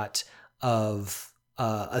snapshot of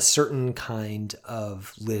a certain kind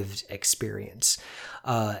of lived experience.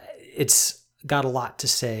 It's got a lot to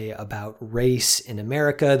say about race in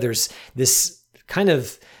America. There's this kind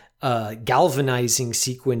of galvanizing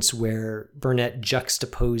sequence where Burnett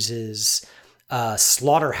juxtaposes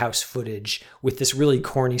slaughterhouse footage with this really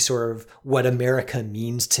corny sort of What America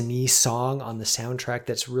Means to Me song on the soundtrack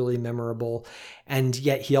that's really memorable. And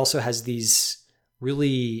yet he also has these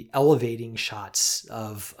really elevating shots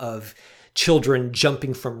of children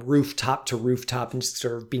jumping from rooftop to rooftop and just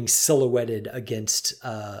sort of being silhouetted against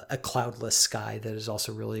a cloudless sky that is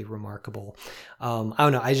also really remarkable. I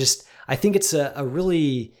don't know. I think it's a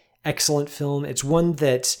really excellent film. It's one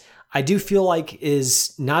that I do feel like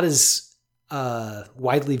is not as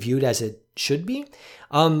widely viewed as it should be.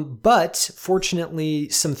 But fortunately,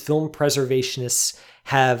 some film preservationists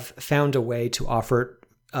have found a way to offer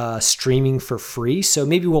streaming for free. So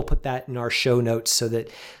maybe we'll put that in our show notes so that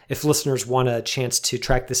if listeners want a chance to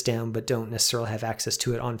track this down but don't necessarily have access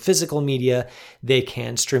to it on physical media, they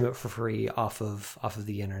can stream it for free off of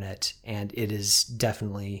the internet, and it is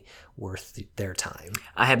definitely worth their time.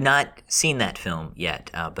 I have not seen that film yet,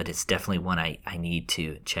 but it's definitely one I need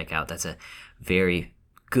to check out. That's a very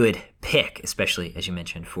good pick, especially as you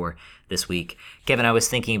mentioned for this week. Kevin, I was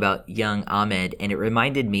thinking about Young Ahmed, and it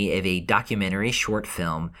reminded me of a documentary short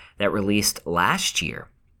film that released last year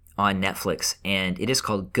on Netflix, and it is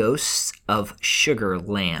called Ghosts of Sugar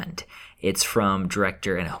Land. It's from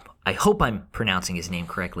director, and I hope I'm pronouncing his name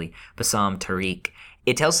correctly, Bassam Tariq.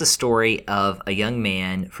 It tells the story of a young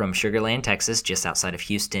man from Sugar Land, Texas, just outside of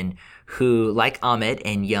Houston, who, like Ahmed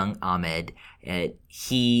and Young Ahmed,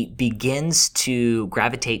 he begins to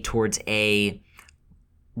gravitate towards a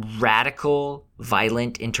radical,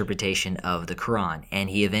 violent interpretation of the Quran, and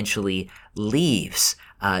he eventually leaves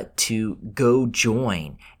to go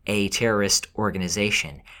join a terrorist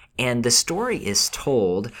organization. And the story is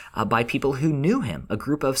told by people who knew him, a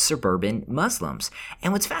group of suburban Muslims.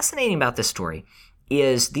 And what's fascinating about this story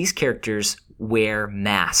is these characters wear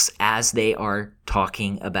masks as they are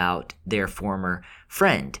talking about their former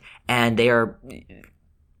friend. And they are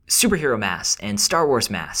superhero masks and Star Wars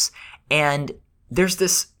masks. And there's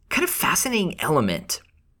this kind of fascinating element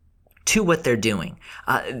to what they're doing.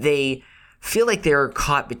 They feel like they're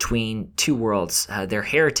caught between two worlds, their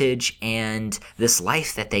heritage and this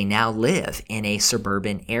life that they now live in a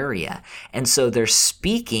suburban area. And so they're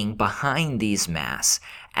speaking behind these masks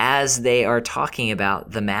as they are talking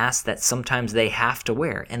about the masks that sometimes they have to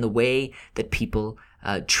wear and the way that people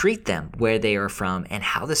treat them, where they are from, and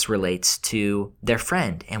how this relates to their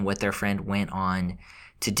friend and what their friend went on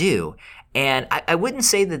to do. And I wouldn't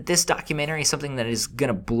say that this documentary is something that is going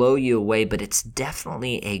to blow you away, but it's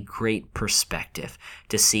definitely a great perspective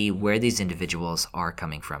to see where these individuals are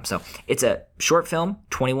coming from. So it's a short film,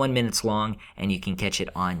 21 minutes long, and you can catch it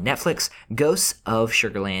on Netflix. Ghosts of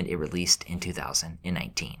Sugar Land, it released in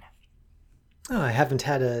 2019. Oh, I haven't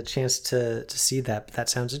had a chance to see that, but that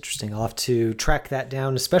sounds interesting. I'll have to track that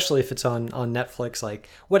down, especially if it's on Netflix. Like,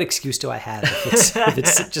 what excuse do I have if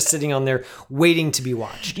it's just sitting on there waiting to be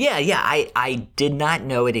watched? Yeah. I did not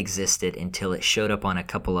know it existed until it showed up on a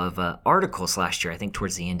couple of articles last year, I think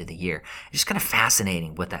towards the end of the year. It's just kind of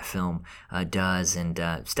fascinating what that film does, and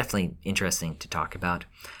it's definitely interesting to talk about.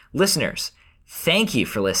 Listeners, thank you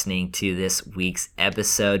for listening to this week's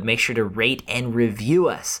episode. Make sure to rate and review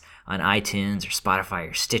us on iTunes or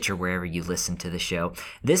Spotify or Stitcher, wherever you listen to the show.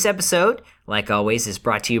 This episode, like always, is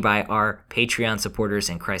brought to you by our Patreon supporters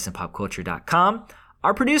and ChristandPopCulture.com.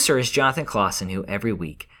 Our producer is Jonathan Clausen, who every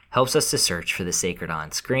week helps us to search for the sacred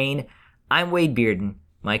on screen. I'm Wade Bearden.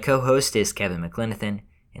 My co-host is Kevin McLenithan.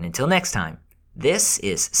 And until next time, this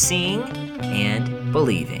is Seeing and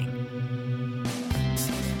Believing.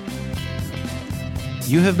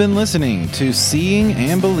 You have been listening to Seeing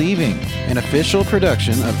and Believing, an official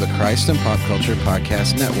production of the Christ and Pop Culture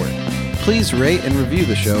Podcast Network. Please rate and review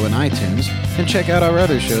the show in iTunes and check out our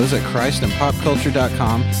other shows at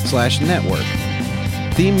christandpopculture.com/network.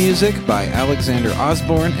 Theme music by Alexander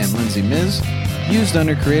Osborne and Lindsay Miz, used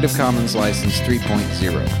under Creative Commons License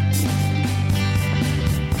 3.0.